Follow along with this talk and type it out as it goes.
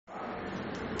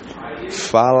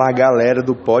Fala galera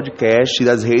do podcast e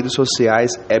das redes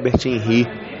sociais Herbert Henry.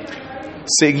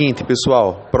 Seguinte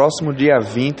pessoal, próximo dia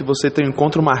 20 você tem um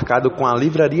encontro marcado com a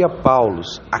Livraria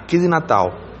Paulus, aqui de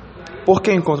Natal. Por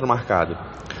que encontro marcado?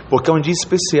 Porque é um dia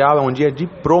especial, é um dia de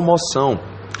promoção.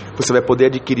 Você vai poder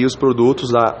adquirir os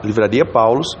produtos da Livraria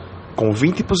Paulus com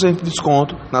 20% de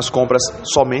desconto nas compras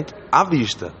somente à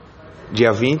vista.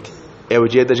 Dia 20 é o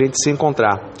dia da gente se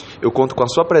encontrar. Eu conto com a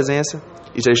sua presença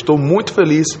e já estou muito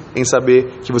feliz em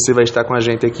saber que você vai estar com a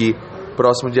gente aqui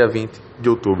próximo dia 20 de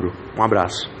outubro. Um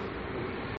abraço.